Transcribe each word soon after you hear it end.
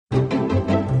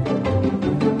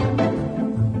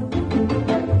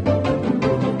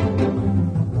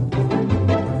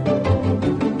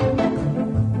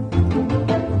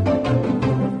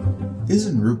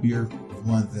they're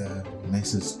one of the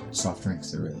nicest soft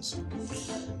drinks there is.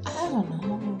 I don't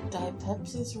know. Diet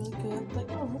Pepsi is really good, but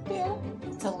root beer,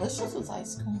 delicious with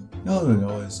ice cream.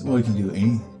 No. Well, you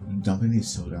can dump any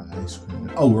soda on ice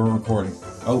cream. Oh, we're recording.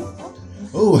 Oh.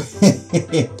 Well,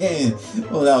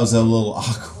 that was a little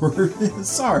awkward.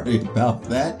 Sorry about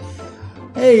that.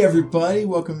 Hey, everybody.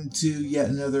 Welcome to yet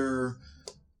another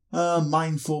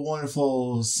mindful,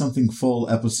 wonderful, something full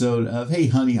episode of Hey,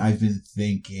 Honey, I've Been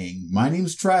Thinking. My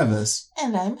name's Travis.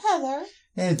 And I'm Heather.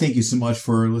 And thank you so much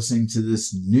for listening to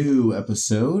this new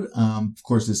episode. Of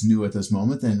course, it's new at this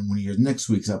moment. Then when you hear next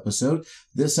week's episode,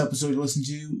 this episode you listen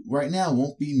to right now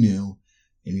won't be new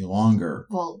any longer.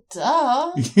 Well,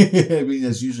 duh. I mean,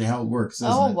 that's usually how it works, isn't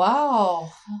it? Oh,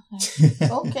 wow.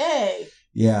 Okay.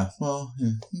 Yeah, well,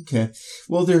 okay.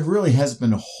 Well, there really hasn't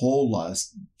been a whole lot of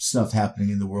stuff happening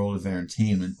in the world of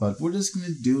entertainment, but we're just going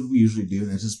to do what we usually do,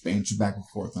 and just banter back and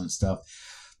forth on stuff.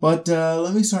 But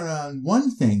let me start on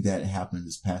one thing that happened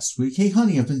this past week. Hey,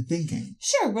 honey, I've been thinking.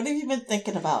 Sure, what have you been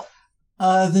thinking about?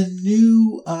 The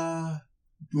new,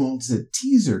 it's a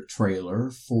teaser trailer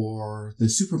for the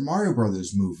Super Mario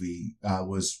Brothers movie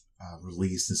was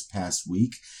released this past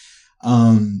week.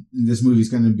 This movie's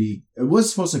going to be, it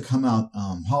was supposed to come out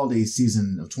holiday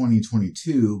season of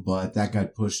 2022, but that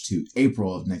got pushed to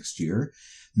April of next year,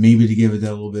 maybe to give it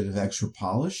that little bit of extra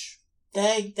polish.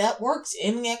 That works.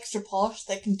 Any extra polish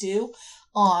they can do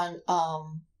on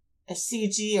a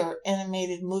CG or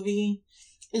animated movie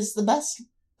is the best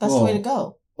way to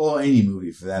go. Or any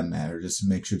movie for that matter, just to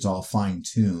make sure it's all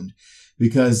fine-tuned,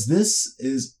 because this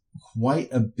is quite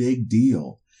a big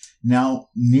deal. Now,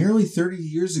 nearly 30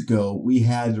 years ago, we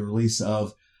had the release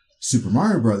of Super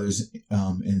Mario Brothers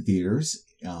in theaters.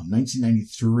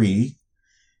 1993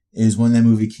 is when that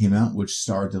movie came out, which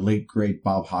starred the late, great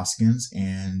Bob Hoskins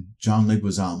and John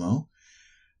Leguizamo.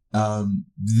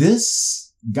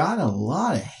 This got a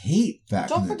lot of hate back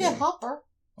in the day. Don't forget Hopper.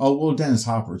 Oh, well, Dennis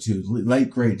Hopper, too.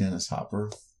 Late, great Dennis Hopper.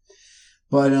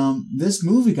 But this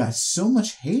movie got so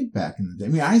much hate back in the day. I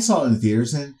mean, I saw it in the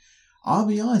theaters, and I'll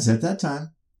be honest, at that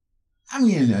time, I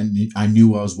mean, I knew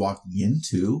what I was walking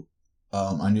into.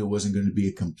 I knew it wasn't going to be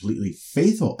a completely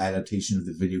faithful adaptation of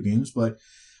the video games, but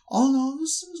all in all, it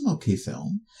was an okay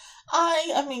film.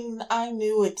 I mean, I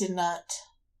knew it did not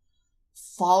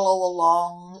follow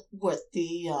along with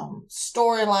the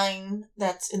storyline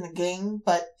that's in the game,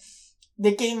 but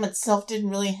the game itself didn't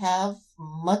really have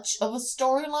much of a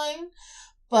storyline.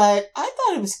 But I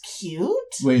thought it was cute.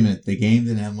 Wait a minute, the game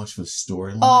didn't have much of a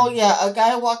storyline? Oh, yeah, a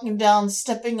guy walking down,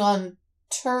 stepping on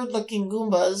turd-looking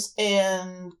Goombas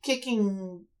and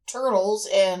kicking turtles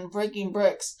and breaking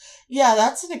bricks. Yeah,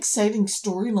 that's an exciting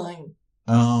storyline.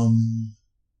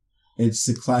 It's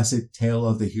the classic tale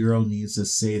of the hero needs to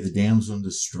save the damsel in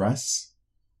distress.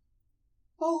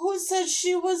 Well, who said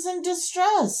she was in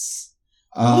distress?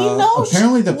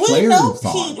 Apparently the players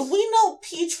thought. We know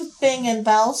Peach with Bang and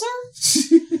Bowser.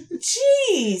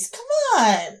 Jeez, come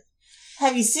on.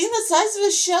 Have you seen the size of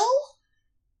his shell?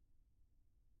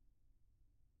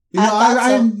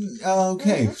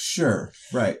 Okay, sure,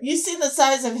 right. You've seen the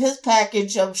size of his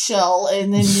package of shell,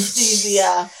 and then you see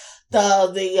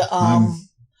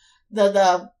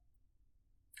the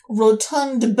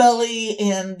rotund belly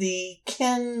and the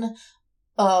Ken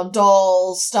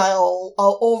doll style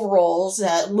overalls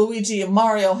that Luigi and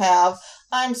Mario have.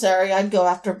 I'm sorry, I'd go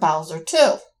after Bowser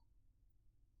too.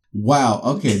 Wow,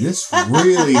 okay, this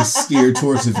really steered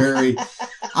towards a very...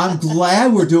 I'm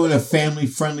glad we're doing a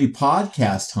family-friendly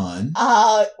podcast, hon.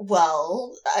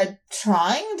 Well, I'm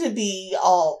trying to be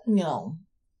all,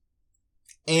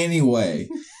 Anyway,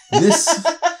 this...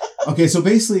 Okay, so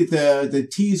basically the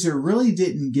teaser really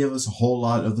didn't give us a whole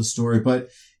lot of the story, but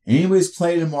anybody's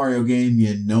played a Mario game,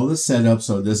 you know the setup,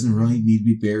 so it doesn't really need to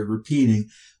be buried repeating.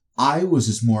 I was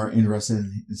just more interested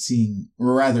in seeing,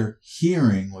 or rather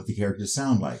hearing, what the characters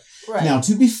sound like. Right. Now,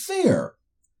 to be fair,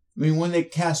 I mean, when they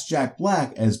cast Jack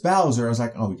Black as Bowser, I was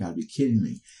like, oh, you gotta be kidding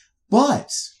me.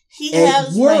 But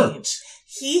it worked. Range.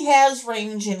 He has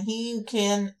range, and he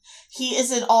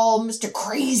isn't all Mr.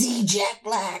 Crazy Jack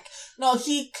Black. No,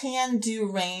 he can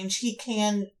do range.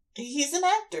 He's an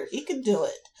actor. He could do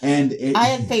it. And I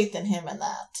had faith in him in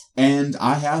that. And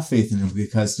I have faith in him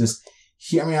because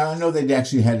I know they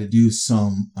actually had to do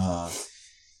something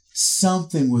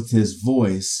with his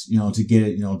voice, to get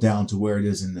it, down to where it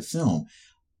is in the film.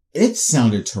 It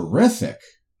sounded terrific.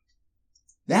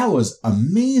 That was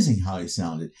amazing how he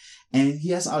sounded. And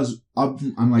yes,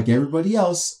 I'm like everybody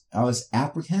else. I was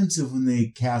apprehensive when they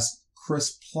cast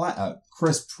Chris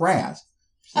Pratt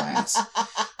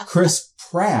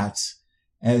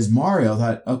as Mario. I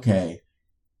thought, okay,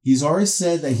 He's already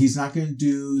said that he's not going to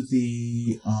do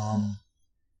the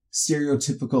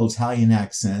stereotypical Italian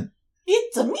accent.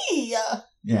 It's a me.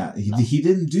 Yeah, he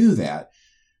didn't do that.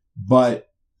 But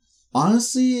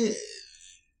honestly,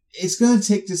 it's going to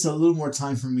take just a little more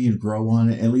time for me to grow on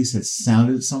it. At least it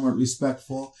sounded somewhat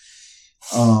respectful.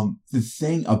 The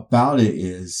thing about it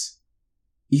is,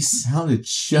 he sounded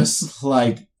just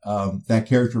like that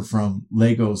character from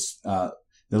Lego's the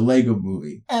Lego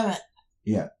movie. Emmett.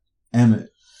 Yeah, Emmett.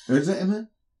 Or is it Emmett?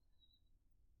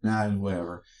 Nah,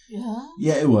 whatever. Yeah.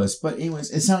 Yeah, it was. But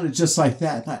anyways, it sounded just like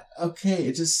that. I thought, okay,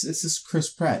 it's just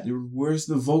Chris Pratt. Where's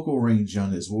the vocal range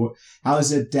on this? How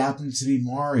is it adapting to be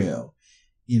Mario?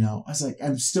 I was like,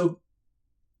 I'm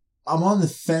on the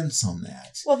fence on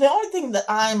that. Well, the only thing that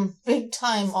I'm big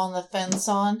time on the fence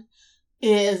on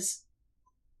is,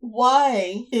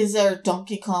 why is there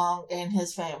Donkey Kong and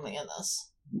his family in this?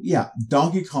 Yeah,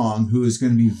 Donkey Kong, who is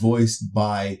going to be voiced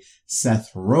by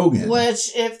Seth Rogen.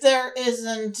 Which, if there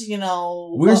isn't,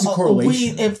 where's the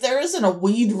correlation? If there isn't a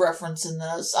weed reference in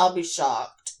this, I'll be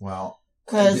shocked. Well,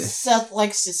 because Seth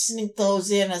likes to sneak those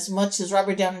in as much as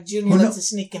Robert Downey Jr. likes to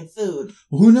sneak in food.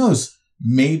 Well, who knows?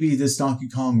 Maybe this Donkey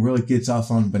Kong really gets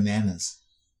off on bananas.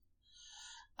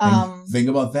 Think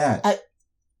about that.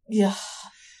 Yeah.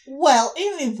 Well,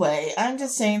 anyway, I'm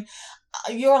just saying,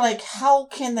 you're like, how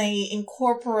can they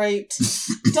incorporate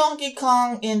Donkey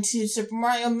Kong into Super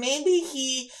Mario?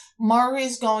 Maybe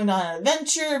Mario's going on an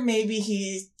adventure. Maybe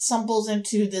he stumbles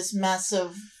into this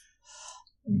massive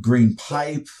green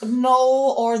pipe.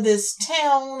 No, or this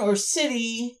town or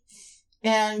city,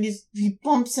 and he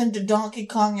bumps into Donkey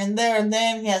Kong in there, and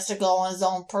then he has to go on his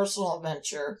own personal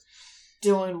adventure,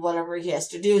 doing whatever he has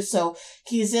to do. So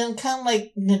he's in kind of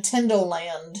like Nintendo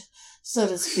land, so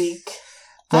to speak.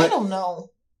 But I don't know.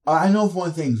 I know of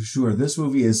one thing for sure. This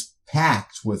movie is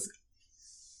packed with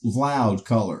loud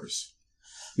colors.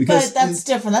 But that's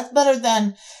different. That's better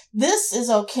than... This is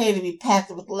okay to be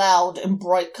packed with loud and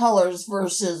bright colors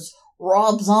versus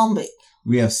Rob Zombie.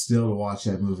 We have still to watch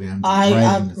that movie. I'm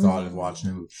dreading the thought of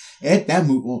watching the movie. That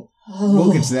movie...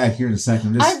 We'll get to that here in a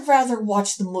second. I'd rather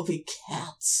watch the movie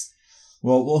Cats.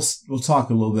 Well, we'll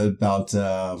talk a little bit about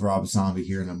Rob Zombie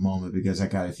here in a moment, because I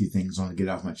got a few things I want to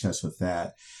get off my chest with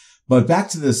that. But back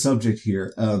to the subject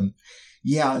here. I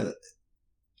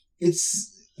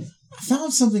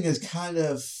found something that's kind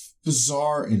of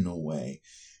bizarre in a way,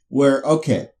 where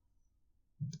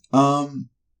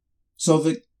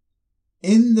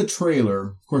in the trailer,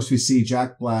 of course, we see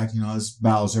Jack Black, as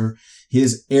Bowser.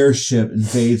 His airship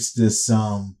invades this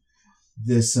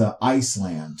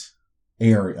Iceland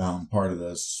area, part of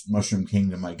this Mushroom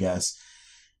Kingdom, I guess,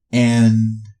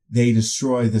 and they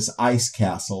destroy this ice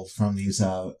castle from these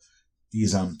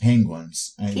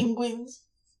penguins. Penguins.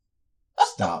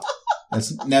 Stop.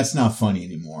 That's not funny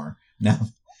anymore. Now,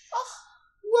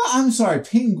 well, I'm sorry,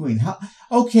 penguin.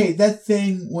 That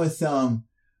thing with I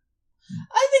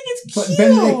think it's cute.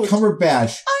 Benedict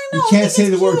Cumberbatch. I know. You can't say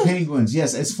the word penguins.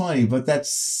 Yes, it's funny, but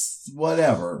that's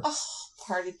whatever. Oh,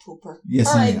 party pooper. Yes.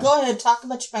 All right, go ahead. Talk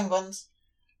about your penguins.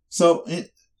 So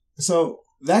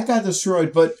that got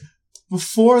destroyed, but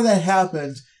before that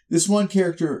happened, this one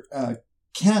character,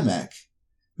 Kamek,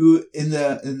 who in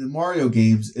the Mario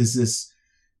games is this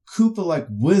Koopa-like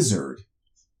wizard.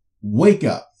 Wake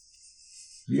up.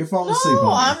 You're falling asleep.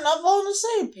 No, I'm not falling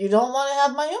asleep. You don't want to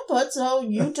have my input, so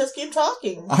you just keep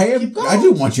talking. I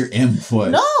do want your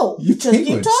input. No, you just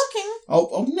keep talking.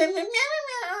 Oh.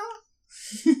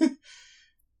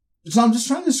 So I'm just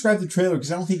trying to describe the trailer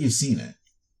because I don't think you've seen it.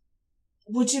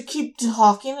 Would you keep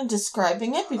talking and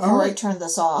describing it before I turn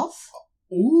this off?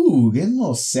 Ooh, getting a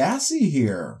little sassy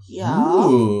here. Yeah.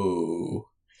 Ooh.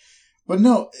 But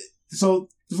no, so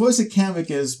the voice of Kamek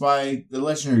is by the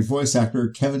legendary voice actor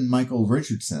Kevin Michael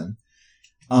Richardson.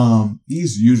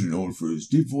 He's usually known for his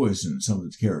deep voice in some of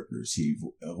his characters he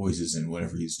voices in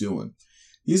whatever he's doing.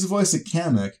 He's the voice of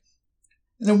Kamek.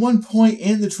 And at one point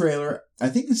in the trailer, I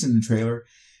think it's in the trailer,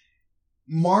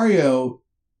 Mario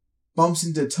bumps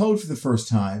into Toad for the first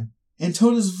time, and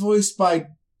Toad is voiced by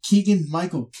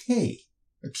Keegan-Michael Key.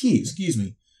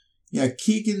 Yeah,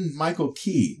 Keegan-Michael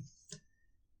Key.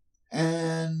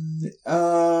 And,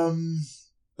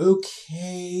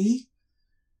 okay.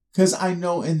 Because I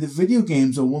know in the video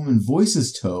games a woman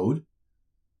voices Toad,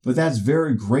 but that's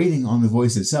very grating on the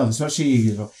voice itself, especially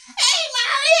you go, "Hey,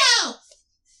 Mario!"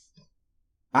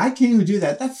 I can't even do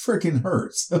that. That freaking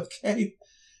hurts, okay?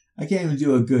 I can't even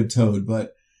do a good Toad,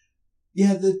 but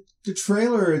yeah, the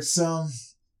trailer, it's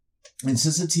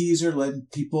just a teaser, letting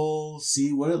people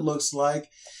see what it looks like.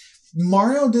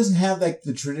 Mario doesn't have like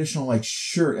the traditional like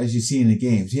shirt as you see in the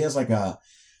games. He has like a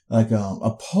like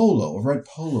a polo, a red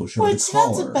polo shirt. Which, with a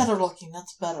collar. that's better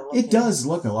looking. It does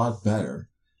look a lot better.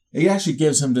 It actually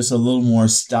gives him just a little more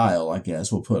style, I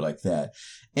guess. We'll put it like that.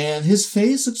 And his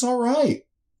face looks all right.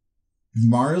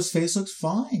 Mario's face looks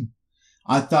fine.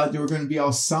 I thought they were going to be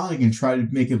all Sonic and try to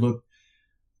make it look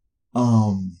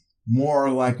more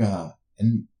like I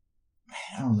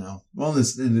don't know. Well,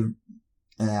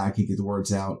 I can't get the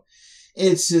words out.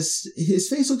 It's just, his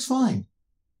face looks fine.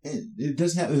 It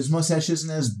doesn't have, his mustache isn't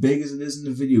as big as it is in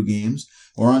the video games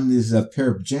or on this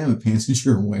pair of pajama pants that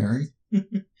you're wearing.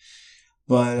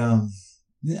 But I'm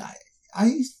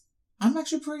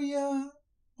actually pretty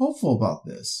hopeful about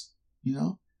this, you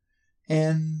know?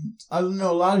 And I don't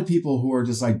know, a lot of people who are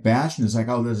just like bashing it's like,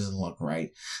 oh, that doesn't look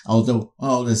right.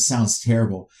 Oh, this sounds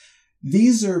terrible.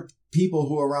 These are people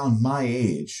who are around my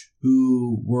age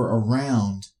who were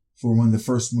around for when the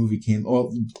first movie came,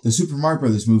 the Super Mario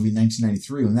Brothers movie in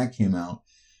 1993 when that came out.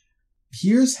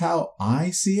 Here's how I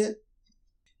see it.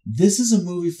 This is a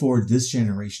movie for this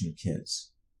generation of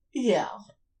kids. Yeah.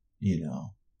 You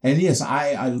know. And yes,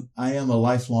 I am a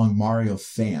lifelong Mario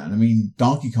fan. I mean,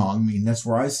 Donkey Kong, that's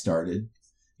where I started.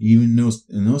 Even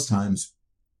in those times,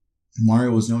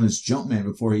 Mario was known as Jumpman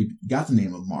before he got the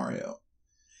name of Mario.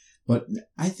 But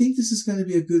I think this is going to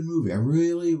be a good movie. I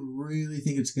really, really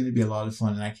think it's going to be a lot of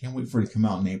fun, and I can't wait for it to come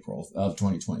out in April of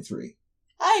 2023.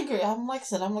 I agree. Like I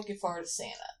said, I'm looking forward to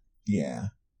seeing it. Yeah.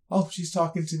 Oh, she's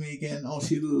talking to me again. Oh,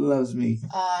 she loves me.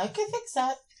 I can fix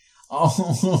that.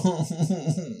 Oh.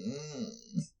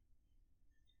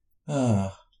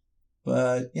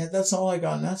 But yeah, that's all I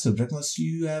got on that subject. Unless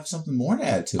you have something more to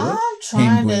add to it.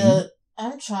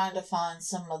 I'm trying to find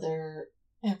some other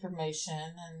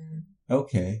information, and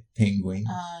okay, Penguin.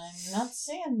 I'm not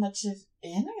seeing much of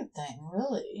anything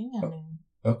really. I mean,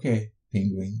 okay,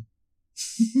 Penguin.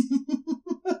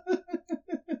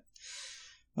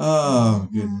 Oh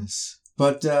goodness.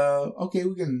 But okay,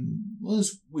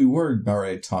 we were about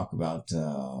ready to talk about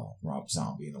Rob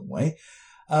Zombie in a way.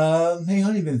 Hey,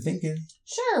 honey, been thinking?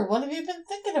 Sure. What have you been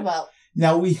thinking about?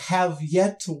 Now, we have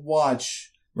yet to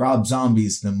watch Rob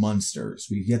Zombie's The Munsters.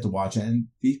 We've yet to watch it. And to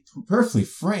be perfectly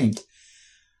frank,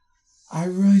 I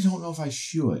really don't know if I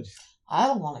should. I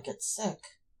don't want to get sick.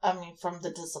 I mean, from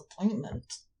the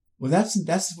disappointment. Well, that's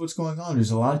what's going on.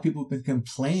 There's a lot of people who've been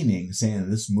complaining, saying that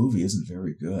this movie isn't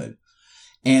very good.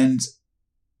 And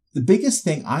the biggest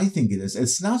thing I think it is,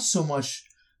 it's not so much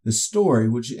the story,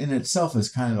 which in itself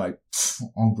is kind of like,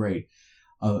 oh, great.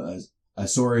 A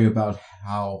story about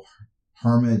how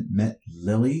Herman met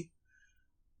Lily.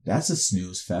 That's a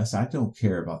snooze fest. I don't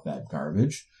care about that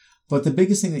garbage. But the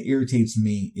biggest thing that irritates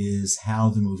me is how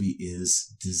the movie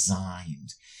is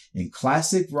designed. In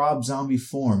classic Rob Zombie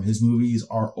form, his movies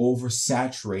are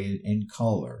oversaturated in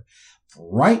color.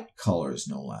 Bright colors,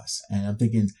 no less. And I'm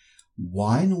thinking,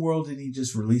 why in the world did he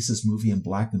just release this movie in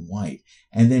black and white?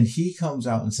 And then he comes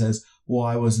out and says, well,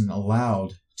 I wasn't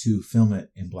allowed to film it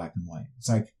in black and white. It's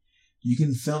like, you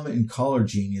can film it in color,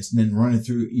 genius, and then run it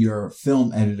through your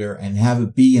film editor and have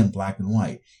it be in black and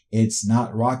white. It's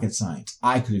not rocket science.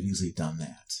 I could have easily done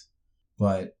that.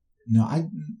 But no,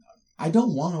 I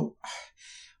don't want to.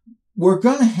 We're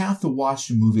going to have to watch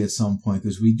the movie at some point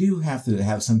because we do have to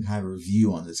have some kind of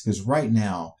review on this. Because right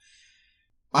now,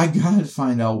 I got to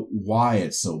find out why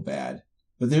it's so bad.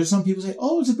 But there's some people say,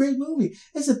 oh, it's a great movie.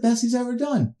 It's the best he's ever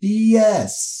done.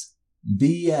 BS.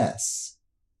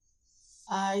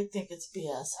 I think it's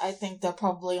BS. I think they're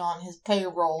probably on his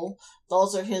payroll.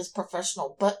 Those are his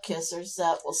professional butt kissers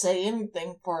that will say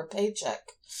anything for a paycheck.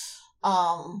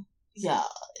 Yeah.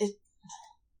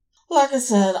 Like I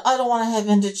said, I don't want to have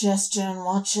indigestion and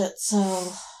watch it,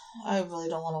 so I really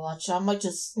don't want to watch it. I might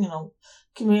just,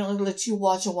 conveniently let you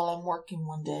watch it while I'm working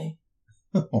one day.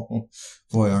 Oh,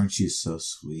 boy, aren't you so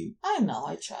sweet? I know,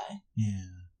 I try.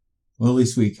 Yeah. Well, at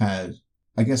least we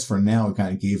I guess for now, we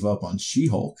kind of gave up on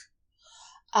She-Hulk.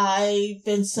 I've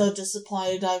been so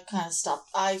disappointed, I've kind of stopped.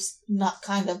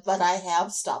 But I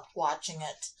have stopped watching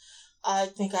it. I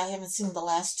think I haven't seen the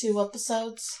last 2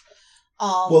 episodes.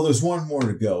 Well, there's one more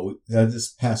to go.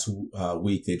 This past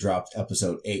week, they dropped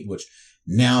episode 8, which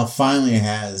now finally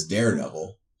has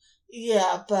Daredevil.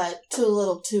 Yeah, but too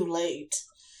little too late.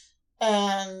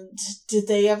 And did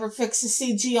they ever fix the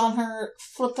CG on her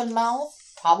flipping mouth?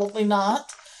 Probably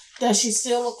not. Does she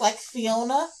still look like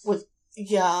Fiona?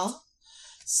 Yeah.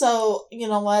 So, you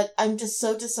know what? I'm just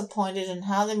so disappointed in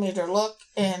how they made her look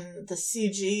and the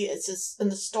CG. It's just, in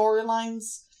the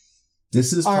storylines.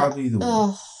 This is probably the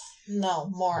one. No,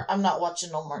 more. I'm not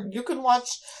watching no more. You can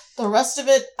watch the rest of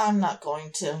it. I'm not going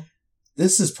to.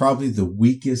 This is probably the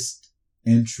weakest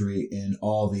entry in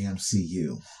all the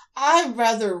MCU. I'd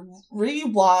rather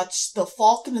rewatch the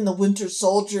Falcon and the Winter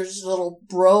Soldier's little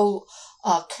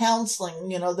counseling,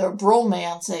 their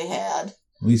bromance they had.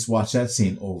 At least watch that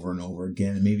scene over and over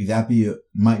again, and maybe that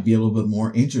might be a little bit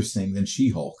more interesting than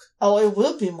She-Hulk. Oh, it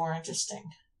would be more interesting.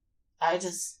 I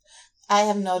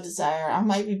have no desire. I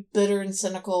might be bitter and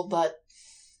cynical, but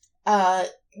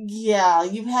yeah,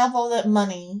 you have all that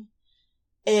money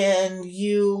and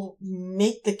you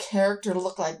make the character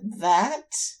look like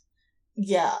that.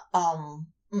 Yeah,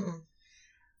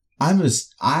 I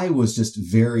was just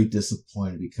very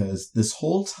disappointed because this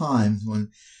whole time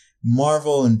when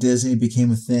Marvel and Disney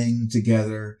became a thing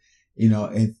together,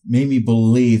 it made me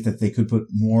believe that they could put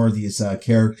more of these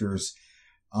characters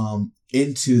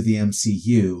into the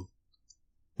MCU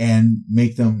and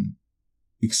make them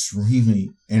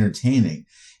extremely entertaining.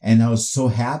 And I was so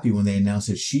happy when they announced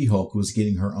that She-Hulk was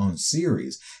getting her own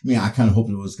series. I mean, I kind of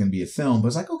hoped it was going to be a film, but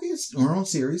it's like, okay, it's her own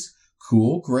series.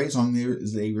 Cool, great, as long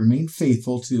as they remain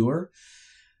faithful to her.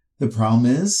 The problem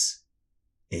is,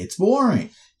 it's boring.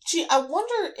 Gee, I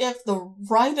wonder if the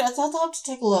writers, I'll have to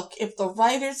take a look, if the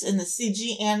writers and the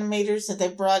CG animators that they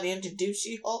brought in to do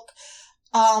She-Hulk,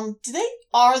 were they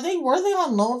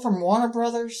on loan from Warner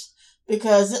Brothers?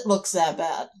 Because it looks that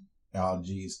bad. Oh,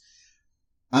 geez.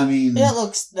 I mean, it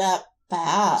looks that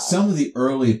bad. Some of the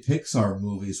early Pixar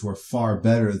movies were far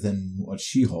better than what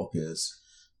She-Hulk is.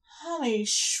 Honey,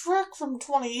 Shrek from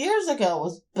 20 years ago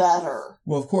was better.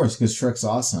 Well, of course, because Shrek's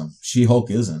awesome.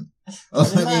 She-Hulk isn't.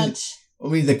 Pretty much. I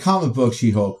mean, the comic book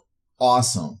She-Hulk,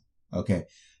 awesome. Okay.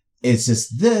 It's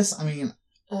just this,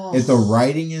 if the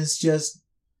writing is just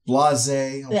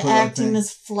blasé. The acting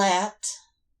is flat.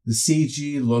 The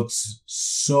CG looks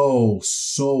so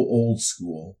old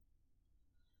school.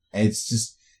 It's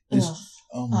just,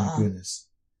 oh my goodness.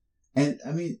 And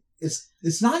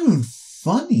it's not even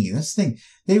funny. That's the thing.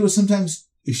 They would sometimes,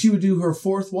 if she would do her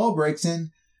fourth wall breaks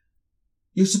in,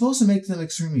 you're supposed to make them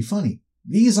extremely funny.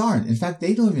 These aren't. In fact,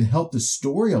 they don't even help the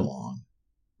story along.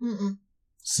 Mm-mm.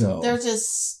 So. They're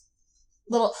just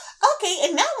little, okay,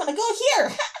 and now I'm going to go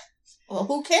here. Well,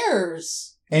 who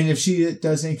cares? And if she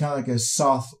does any kind of like a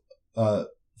soft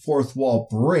fourth wall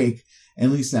break, at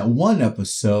least in that one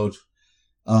episode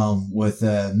with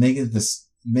Megan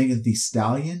Thee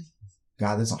Stallion.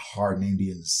 God, that's a hard name to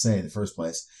even say in the first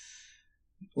place.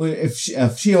 If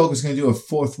She-Hulk is going to do a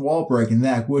fourth wall break in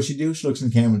that, what she do? She looks in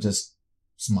the camera and just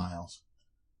smiles.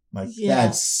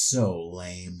 That's so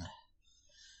lame.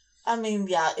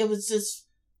 It was just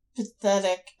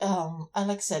pathetic. And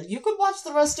like I said, you could watch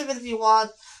the rest of it if you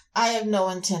want. I have no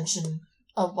intention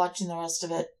of watching the rest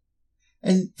of it.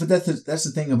 But that's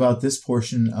the thing about this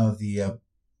portion of the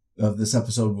of this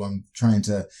episode. What I'm trying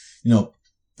to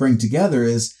bring together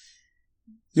is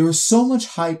there was so much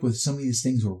hype with some of these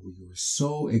things where we were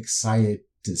so excited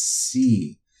to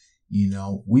see.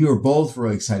 We were both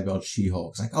really excited about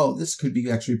She-Hulk. It's like, oh, this could be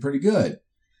actually pretty good.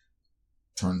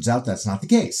 Turns out that's not the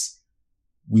case.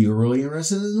 We were really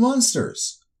interested in the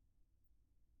monsters.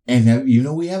 And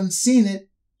we haven't seen it.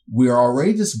 We are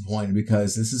already disappointed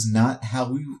because this is not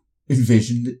how we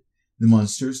envisioned the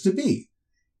monsters to be.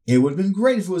 It would have been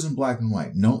great if it was in black and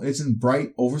white. No, it's in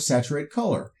bright, oversaturated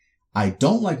color. I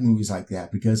don't like movies like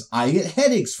that because I get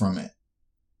headaches from it.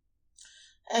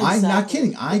 Exactly. I'm not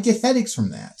kidding. I get headaches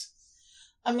from that.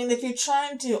 If you're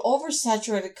trying to,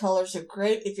 oversaturated colors are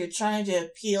great if you're trying to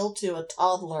appeal to a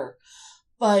toddler.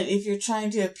 But if you're trying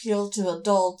to appeal to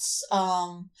adults,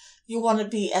 you want to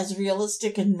be as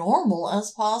realistic and normal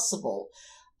as possible.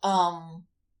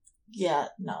 Yeah,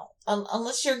 no.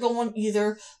 Unless you're going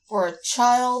either for a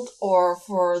child or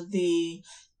for the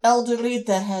elderly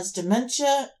that has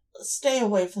dementia, stay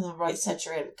away from the bright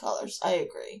saturated colors. I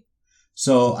agree.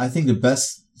 So I think the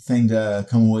best thing to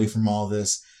come away from all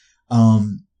this,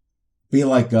 be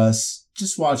like us,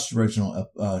 just watch the original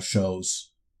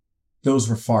shows. Those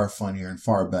were far funnier and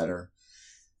far better.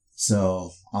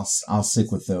 So I'll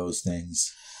stick with those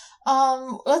things.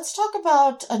 Let's talk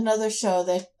about another show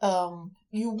that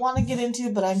you want to get into,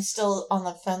 but I'm still on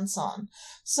the fence on.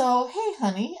 So, hey,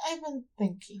 honey, I've been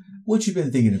thinking. What you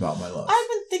been thinking about, my love? I've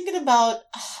been thinking about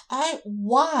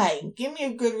why. Give me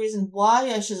a good reason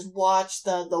why I should watch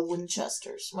the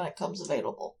Winchesters when it comes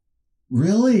available.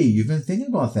 Really? You've been thinking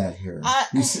about that here.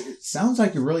 It sounds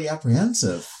like you're really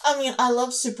apprehensive. I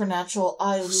love Supernatural.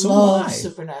 I love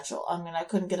Supernatural. I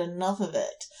couldn't get enough of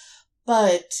it.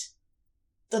 But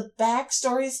the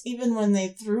backstories, even when they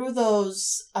threw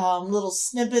those little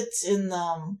snippets in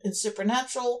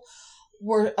Supernatural,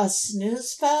 were a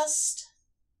snooze fest.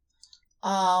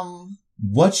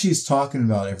 What she's talking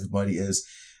about, everybody, is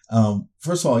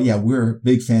First of all, yeah, we're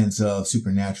big fans of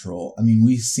Supernatural. I mean,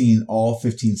 we've seen all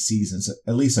 15 seasons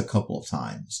at least a couple of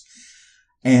times.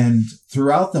 And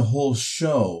throughout the whole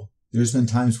show, there's been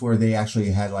times where they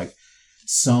actually had like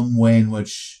some way in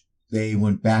which they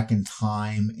went back in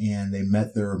time and they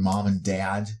met their mom and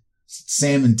dad.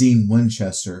 Sam and Dean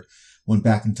Winchester went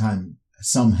back in time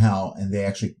somehow, and they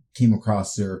actually came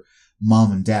across their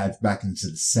mom and dad back into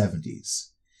the 70s.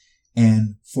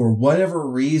 And for whatever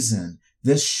reason,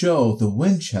 this show, The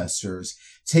Winchesters,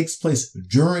 takes place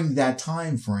during that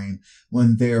time frame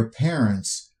when their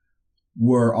parents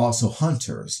were also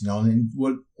hunters. You know, and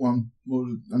what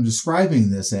I'm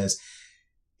describing this as,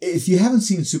 if you haven't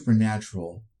seen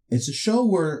Supernatural, it's a show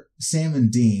where Sam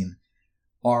and Dean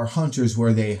are hunters,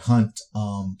 where they hunt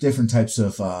different types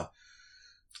of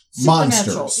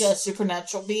monsters. Yeah,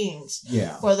 supernatural beings.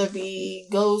 Yeah. Whether it be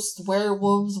ghosts,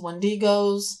 werewolves,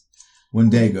 wendigos.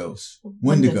 Wendigos.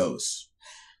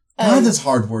 That's a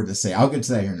hard word to say. I'll get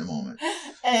to that here in a moment.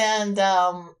 And,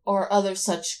 or other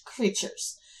such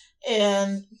creatures.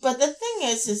 But the thing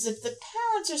is if the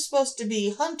parents are supposed to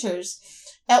be hunters,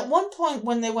 at one point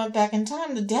when they went back in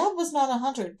time, the dad was not a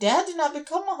hunter. Dad did not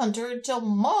become a hunter until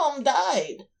Mom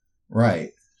died.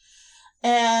 Right.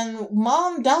 And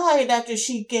Mom died after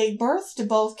she gave birth to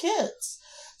both kids.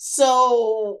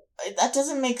 So that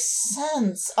doesn't make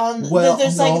sense. Well,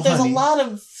 there's no, there's honey. a lot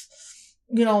of,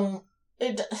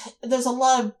 there's a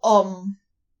lot of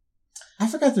I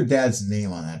forgot their dad's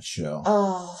name on that show.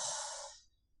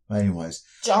 But anyways,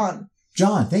 John,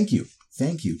 thank you,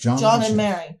 John and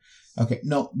Mary. Okay,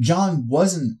 no, John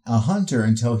wasn't a hunter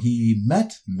until he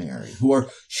met Mary,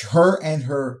 her and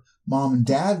her mom and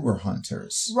dad were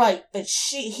hunters. Right, but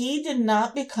he did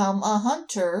not become a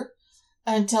hunter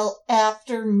until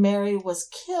after Mary was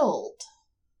killed.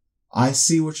 I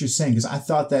see what you're saying, because I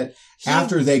thought that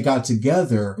after they got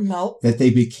together, that they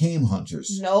became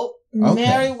hunters. Nope. Okay.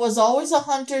 Mary was always a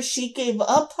hunter. She gave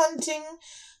up hunting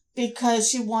because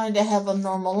she wanted to have a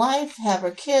normal life, have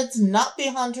her kids, not be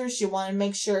hunters. She wanted to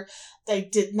make sure they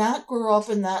did not grow up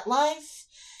in that life.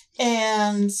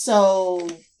 And so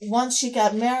once she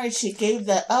got married, she gave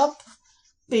that up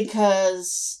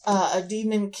because a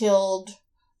demon killed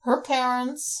her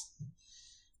parents.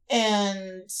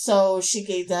 And so she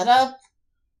gave that up.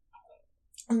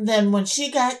 And then when she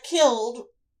got killed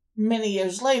many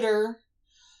years later,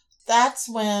 that's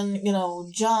when,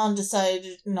 John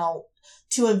decided,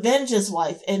 to avenge his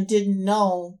wife, and didn't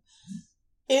know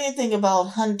anything about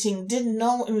hunting, didn't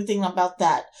know anything about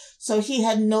that. So he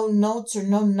had no notes or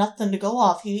no nothing to go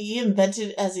off. He invented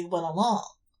it as he went along.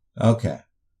 Okay.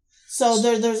 So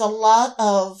there's a lot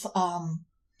of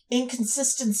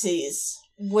inconsistencies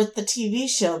with the TV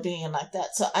show being like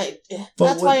that. So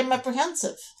that's why I'm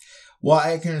apprehensive. Well,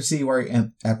 I can see why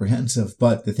you're apprehensive,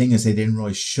 but the thing is, they didn't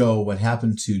really show what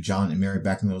happened to John and Mary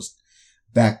back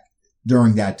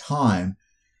during that time,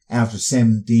 after Sam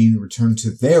and Dean returned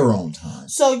to their own time.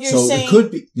 So saying, it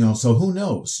could be, so who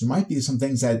knows? There might be some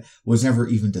things that was never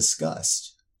even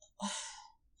discussed.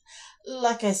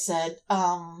 Like I said,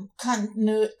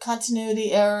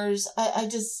 continuity errors. I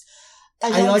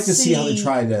like to see how they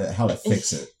try to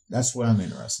fix it. That's what I'm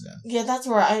interested in. Yeah, that's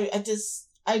where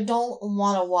I don't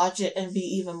want to watch it and be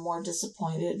even more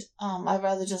disappointed. I'd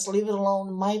rather just leave it alone,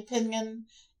 in my opinion,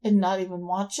 and not even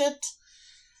watch it.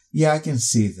 Yeah, I can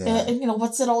see that.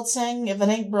 What's that old saying? If it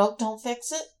ain't broke, don't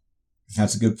fix it.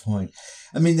 That's a good point.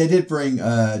 I mean, they did bring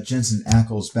Jensen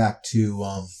Ackles back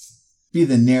to be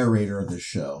the narrator of the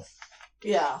show.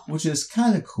 Yeah. Which is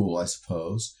kind of cool, I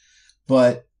suppose.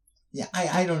 But, yeah,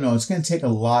 I don't know. It's going to take a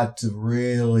lot to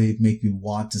really make me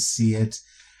want to see it.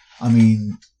 I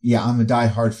mean, yeah, I'm a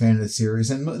diehard fan of the series.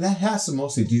 And that has to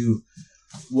mostly do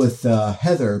with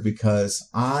Heather, because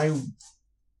I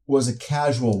was a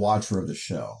casual watcher of the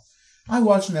show. I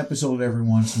watched an episode every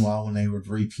once in a while when they would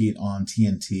repeat on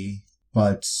TNT,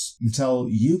 but until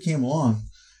you came along,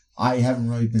 I haven't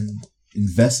really been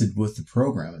invested with the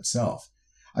program itself.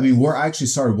 I mean, where I actually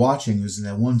started watching was in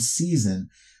that one season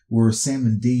where Sam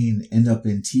and Dean end up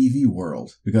in TV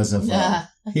World because of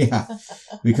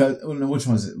because which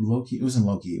one was it? Loki? It wasn't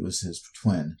Loki. It was his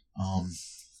twin.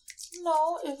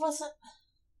 No, it wasn't.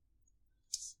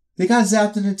 They got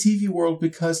zapped in a TV World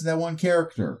because of that one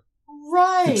character.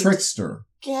 Right. The trickster.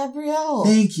 Gabrielle.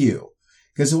 Thank you.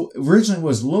 Because originally it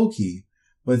was Loki,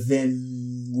 but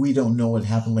then we don't know what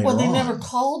happened later on. Well, they never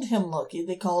called him Loki.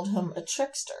 They called him a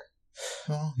trickster.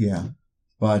 Well, yeah.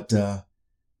 But,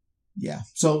 yeah.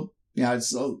 So, yeah,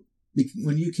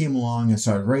 when you came along, I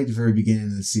started right at the very beginning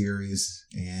of the series,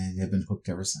 and have been hooked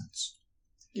ever since.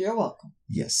 You're welcome.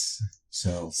 Yes.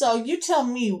 So you tell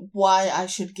me why I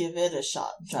should give it a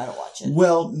shot and try to watch it.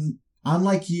 Well,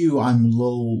 unlike you, I'm a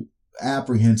little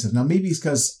apprehensive. Now, maybe it's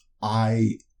because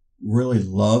I really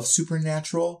love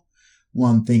Supernatural. Well,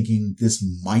 I'm thinking this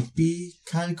might be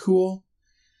kind of cool.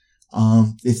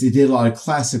 If they did a lot of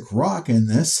classic rock in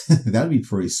this, that'd be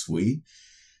pretty sweet.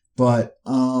 But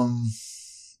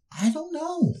I don't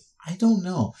know.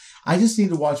 I just need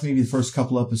to watch maybe the first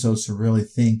couple episodes to really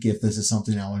think if this is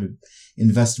something I want to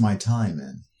invest my time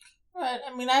in. Right.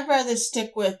 I mean, I'd rather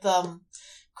stick with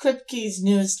Kripke's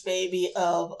newest baby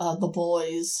of The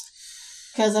Boys.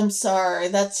 Because I'm sorry,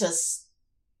 it's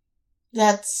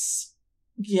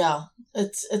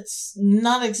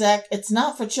not it's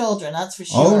not for children, that's for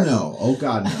sure. Oh no. Oh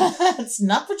God, no. It's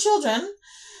not for children.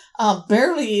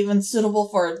 Barely even suitable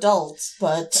for adults,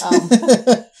 but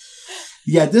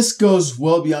yeah, this goes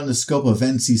well beyond the scope of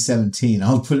NC-17.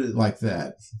 I'll put it like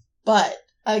that. But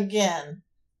again,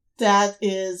 that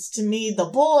is, to me, The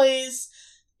Boys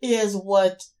is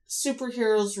what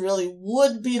superheroes really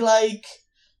would be like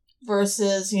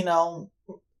versus,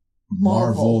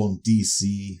 Marvel and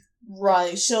DC.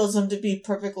 Right, shows them to be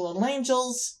perfect little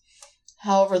angels.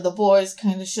 However, The Boys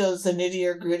kind of shows the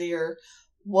nittier, grittier,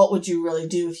 what would you really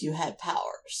do if you had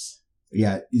powers?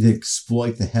 Yeah, you'd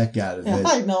exploit the heck out of it.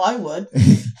 I know I would.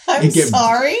 I'm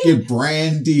sorry. Get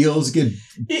brand deals.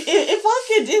 If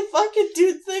I could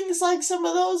do things like some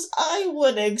of those, I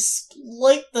would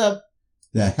exploit the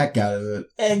heck out of it.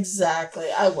 Exactly,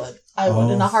 I would. I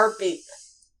would in a heartbeat.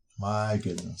 My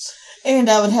goodness. And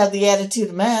I would have the attitude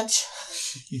to match.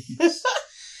 Do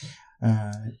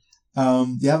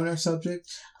you have another subject?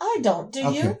 I don't.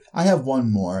 Do you? I have one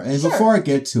more. And sure. Before I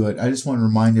get to it, I just want to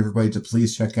remind everybody to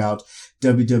please check out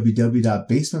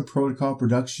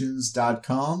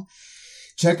www.basementprotocolproductions.com.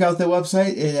 Check out the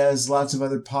website. It has lots of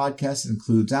other podcasts. It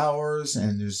includes ours,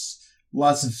 and there's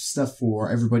lots of stuff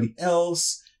for everybody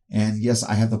else. And yes,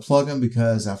 I have to plug them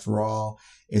because, after all,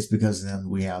 it's because of them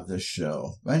we have this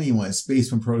show. But anyways,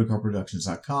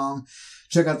 basementprotocolproductions.com.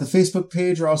 Check out the Facebook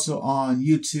page. We're also on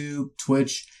YouTube,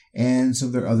 Twitch, and some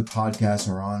of their other podcasts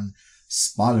are on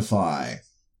Spotify.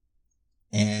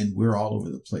 And we're all over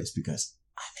the place because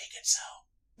I make it so.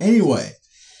 Anyway,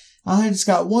 I just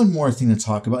got one more thing to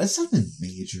talk about. It's nothing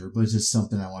major, but it's just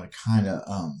something I want to kind of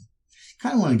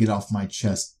want to get off my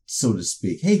chest, so to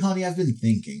speak. Hey, honey, I've been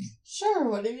thinking. Sure,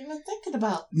 what have you been thinking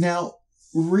about? Now,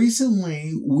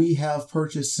 recently, we have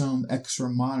purchased some extra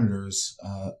monitors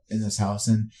in this house,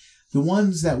 and the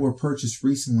ones that were purchased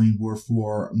recently were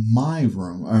for my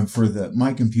room, for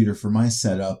my computer, for my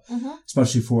setup,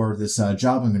 especially for this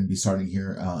job I'm going to be starting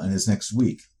here in this next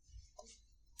week.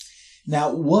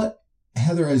 Now, what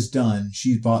Heather has done,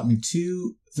 she bought me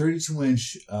two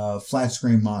 32-inch flat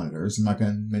screen monitors. I'm not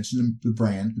going to mention the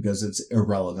brand because it's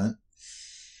irrelevant.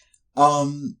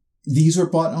 These were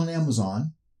bought on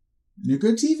Amazon. They're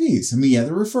good TVs. I mean, yeah,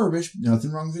 they're refurbished.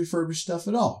 Nothing wrong with refurbished stuff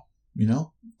at all.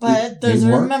 But just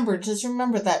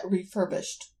remember that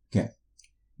refurbished. Okay.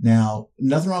 Now,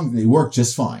 nothing wrong. They work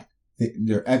just fine.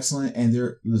 They're excellent, and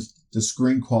the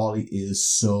screen quality is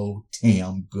so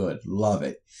damn good. Love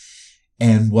it.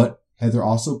 And what Heather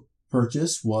also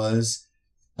purchased was,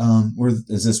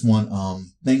 is this one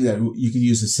thing that you can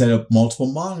use to set up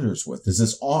multiple monitors with. There's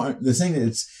this thing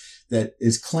that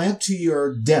is clamped to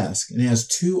your desk, and it has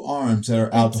two arms that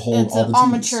are out to hold all the TVs. It's an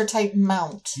armature type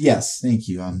mount. Yes, thank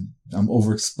you. I'm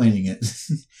over explaining it.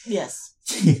 Yes.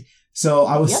 So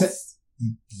I was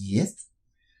yes.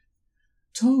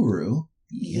 Toru.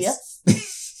 Yes.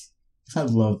 I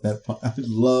love that part. I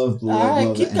love. All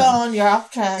right, keep going. You're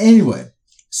off track. Anyway,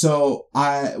 so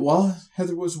while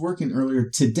Heather was working earlier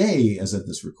today, as of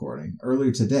this recording,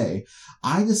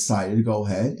 I decided to go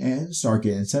ahead and start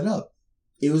getting it set up.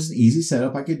 It was an easy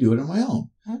setup. I could do it on my own.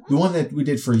 The one that we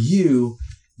did for you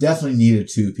definitely needed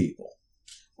two people.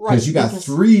 Right. Because you got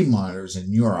three monitors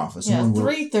in your office. Yeah,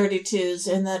 332s,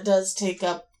 and that does take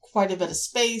up quite a bit of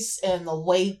space and the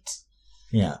weight.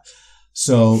 Yeah.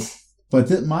 So, but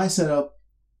my setup,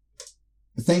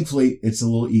 thankfully, it's a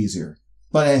little easier.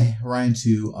 But I ran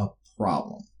into a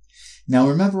problem. Now,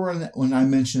 remember when I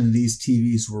mentioned these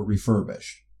TVs were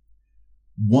refurbished?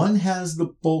 One has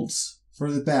the bolts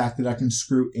for the back that I can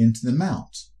screw into the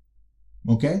mount.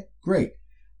 Okay, great.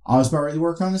 I was about ready to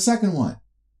work on the second one.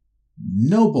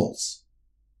 No bolts.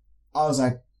 I was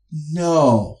like,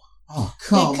 no. Oh,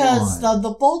 come on. Because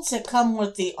the bolts that come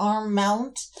with the arm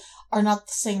mount are not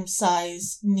the same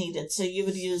size needed. So you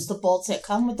would use the bolts that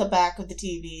come with the back of the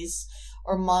TVs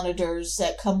or monitors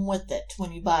that come with it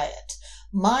when you buy it.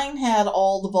 Mine had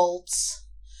all the bolts.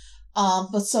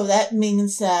 But so that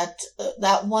means that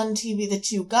that one TV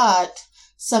that you got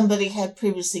somebody had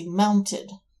previously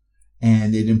mounted.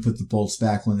 And they didn't put the bolts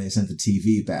back when they sent the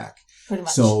TV back. Pretty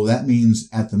much. So that means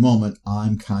at the moment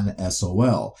I'm kind of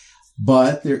SOL.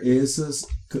 But there's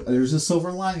a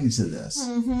silver lining to this.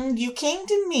 Mm-hmm. You came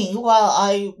to me while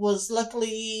I was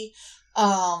luckily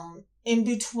in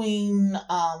between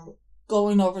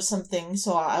going over some things,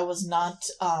 so I was not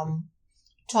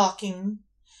talking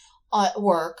at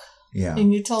work. Yeah.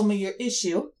 And you told me your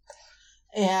issue.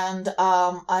 And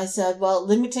I said, well,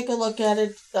 let me take a look at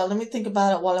it. Let me think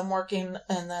about it while I'm working,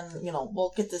 and then,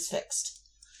 we'll get this fixed.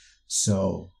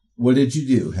 So, what did you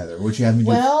do, Heather? What you have me do?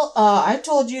 Well, I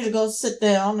told you to go sit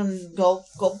down and go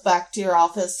back to your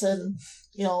office and,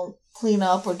 clean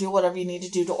up or do whatever you need to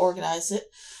do to organize it.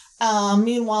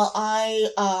 Meanwhile,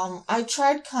 I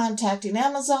tried contacting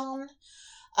Amazon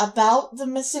about the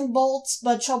missing bolts,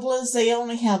 but trouble is they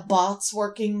only have bots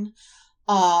working.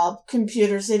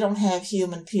 Computers, they don't have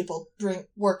human people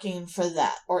working for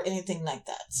that or anything like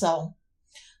that. So,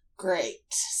 great.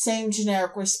 Same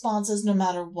generic responses no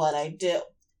matter what I do.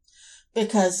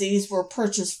 Because these were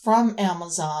purchased from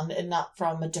Amazon and not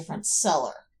from a different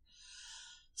seller.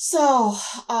 So,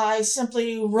 I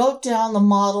simply wrote down the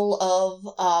model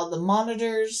of the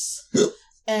monitors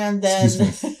and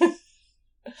then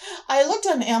I looked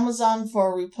on Amazon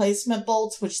for replacement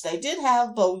bolts, which they did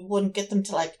have, but we wouldn't get them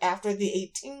till after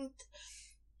the 18th.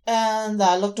 And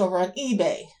I looked over on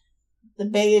eBay, the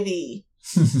Bay of E,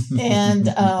 and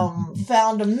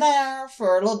found them there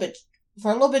for a little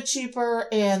bit cheaper,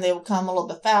 and they would come a little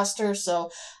bit faster.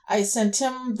 So I sent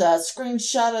him the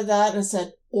screenshot of that and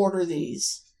said, order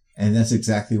these. And that's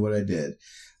exactly what I did.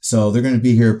 So they're going to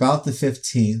be here about the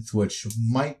 15th, which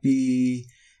might be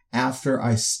after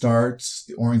I start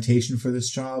the orientation for this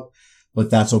job,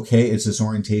 but that's okay. It's this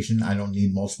orientation. I don't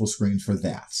need multiple screens for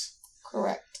that.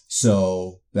 Correct.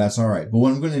 So that's all right. But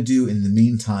what I'm going to do in the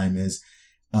meantime is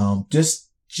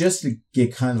just to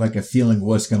get kind of like a feeling of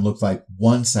what it's going to look like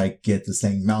once I get this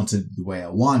thing mounted the way I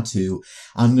want to,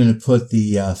 I'm going to put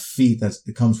the feet that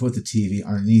comes with the TV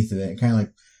underneath of it and kind of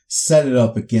like set it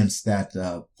up against that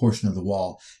portion of the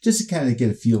wall just to kind of get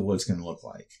a feel of what it's going to look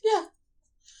like. Yeah.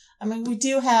 I mean, we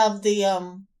do have the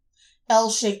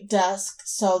L-shaped desk,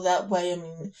 so that way,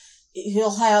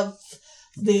 he'll have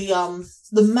the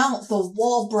mount, the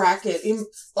wall bracket,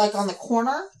 like on the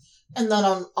corner, and then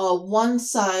on one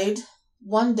side,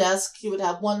 one desk, he would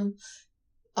have one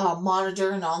monitor,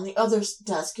 and on the other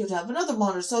desk, he would have another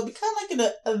monitor. So it'd be kind of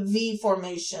like a V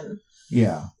formation.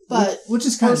 Yeah, but which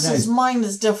is kind of nice. Mine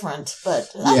is different, but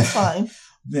that's fine.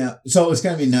 Yeah, so it's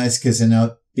going to be nice because then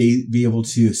I'll be able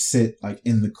to sit like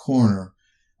in the corner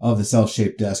of this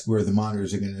L-shaped desk where the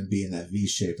monitors are going to be in that V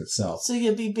shape itself. So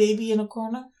you'll be baby in a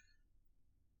corner?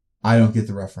 I don't get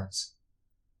the reference.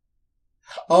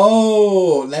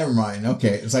 Oh, never mind.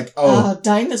 Okay, it's like,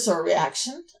 dinosaur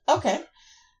reaction. Okay.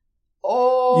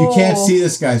 Oh. You can't see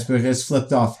this, guys, but it has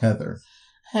flipped off Heather.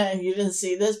 You didn't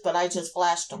see this, but I just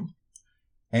flashed them.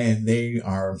 And they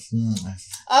are...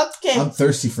 Okay. I'm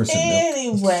thirsty for some milk.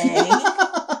 Anyway.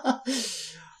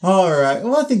 All right.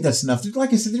 Well, I think that's enough.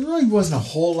 Like I said, there really wasn't a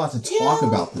whole lot to talk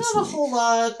about this not week. A whole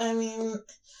lot. I mean,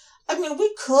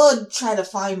 we could try to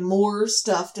find more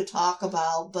stuff to talk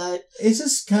about, but... It's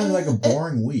just kind of like a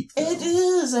boring week. Though. It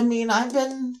is. I've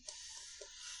been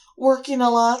working a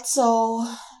lot, so...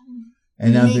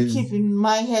 And keeping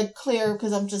my head clear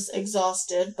because I'm just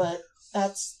exhausted, but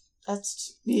that's to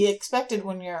be expected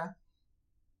when you're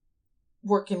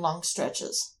working long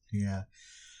stretches. Yeah.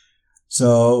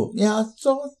 So I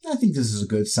think this is a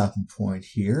good stopping point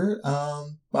here.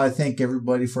 I thank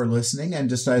everybody for listening. And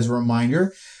just as a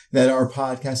reminder that our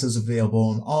podcast is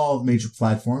available on all major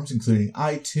platforms, including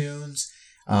iTunes,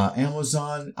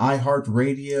 Amazon,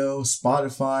 iHeartRadio,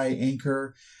 Spotify,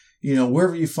 Anchor.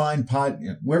 Wherever you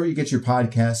wherever you get your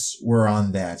podcasts, we're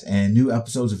on that. And new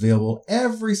episodes available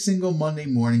every single Monday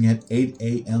morning at 8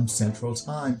 a.m. Central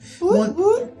Time.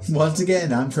 Once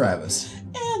again, I'm Travis.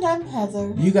 And I'm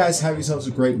Heather. You guys have yourselves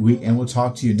a great week, and we'll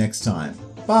talk to you next time.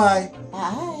 Bye.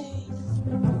 Bye.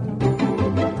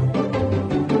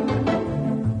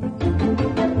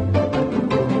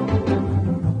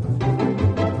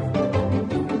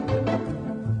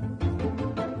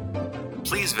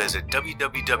 Please visit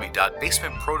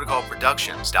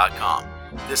www.basementprotocolproductions.com.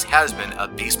 This has been a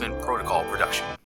Basement Protocol production.